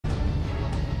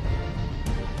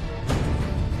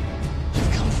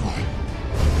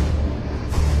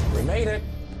hate it.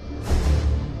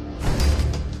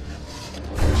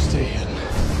 Stay in.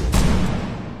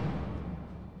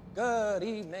 Good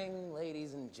evening,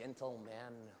 ladies and gentlemen.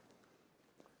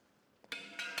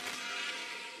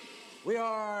 We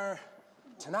are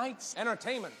tonight's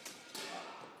entertainment.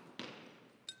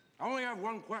 I only have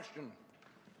one question.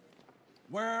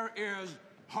 Where is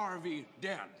Harvey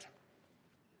Dent?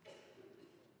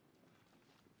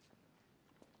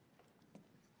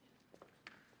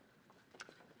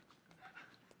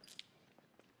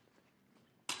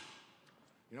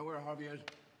 You know where Harvey is?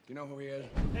 You know who he is?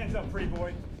 Hands up, pretty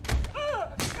boy. Do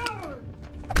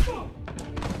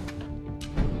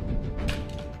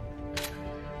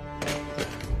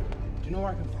you know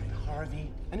where I can find Harvey?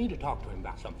 I need to talk to him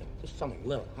about something. Just something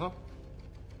little, huh?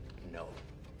 No.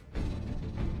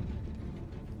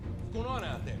 What's going on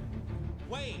out there?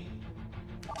 Wayne!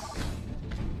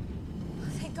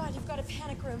 Thank God you've got a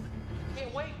panic room.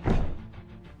 Can't wait! Oh, you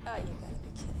gotta be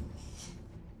kidding me.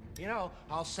 You know,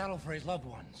 I'll settle for his loved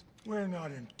ones. We're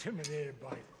not intimidated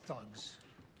by thugs.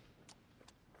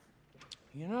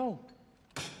 You know,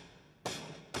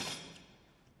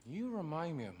 you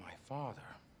remind me of my father.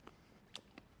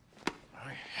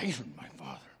 I hated my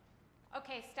father.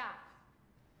 Okay, stop.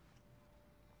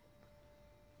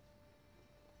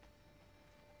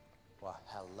 Well,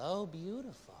 hello,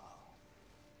 beautiful.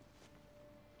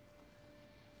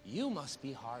 You must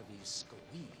be Harvey's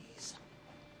squeeze.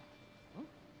 Hmm?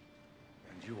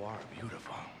 And you are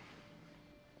beautiful.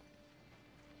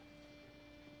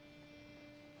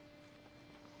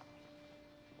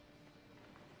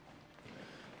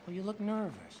 Well, you look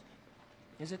nervous.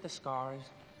 Is it the scars?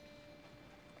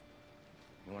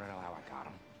 You want to know how I got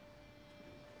them?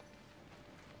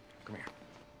 Come here.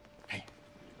 Hey.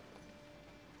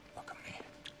 Look at me.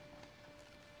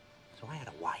 So I had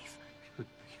a wife, she was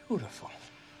beautiful,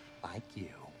 like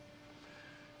you,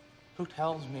 who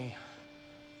tells me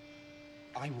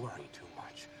I worry too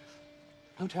much,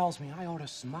 who tells me I ought to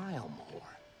smile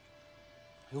more,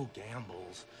 who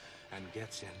gambles and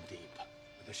gets in deep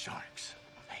with the sharks.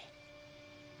 Hey,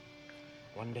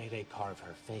 one day they carve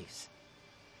her face.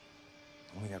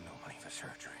 We have no money for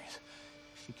surgeries.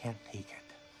 She can't take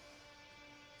it.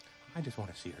 I just want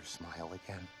to see her smile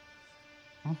again.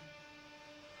 Hmm?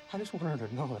 I just want her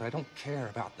to know that I don't care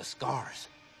about the scars.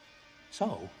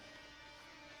 So,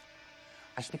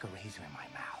 I stick a razor in my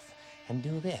mouth and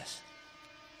do this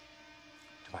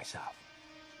to myself.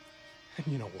 And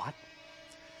you know what?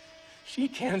 She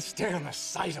can't stand the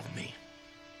sight of me.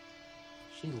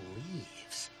 She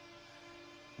leaves.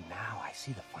 Now I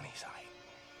see the funny side.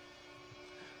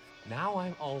 Now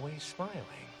I'm always smiling.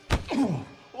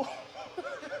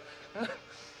 A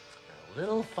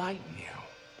little fight in you.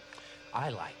 I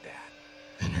like that.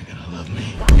 And you're gonna love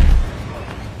me.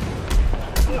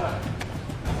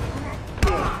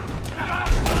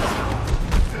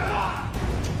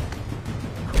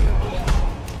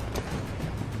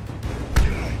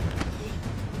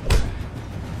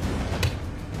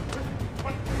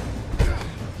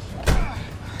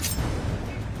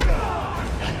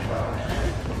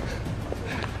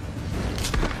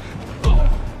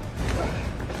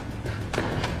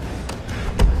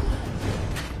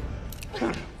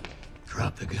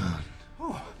 Drop the gun.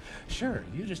 Oh, sure.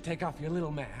 You just take off your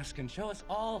little mask and show us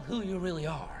all who you really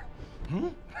are. Hmm?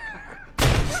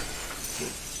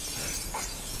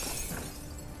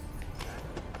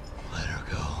 Let her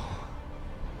go.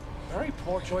 Very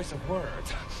poor choice of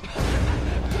words.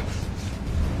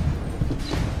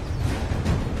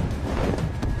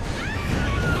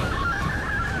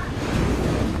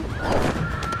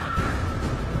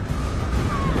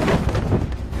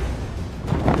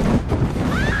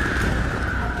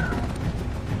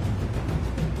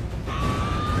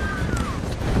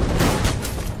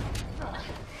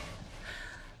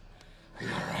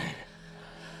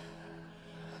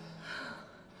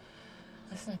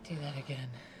 Let's not do that again.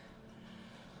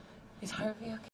 Is Harvey okay?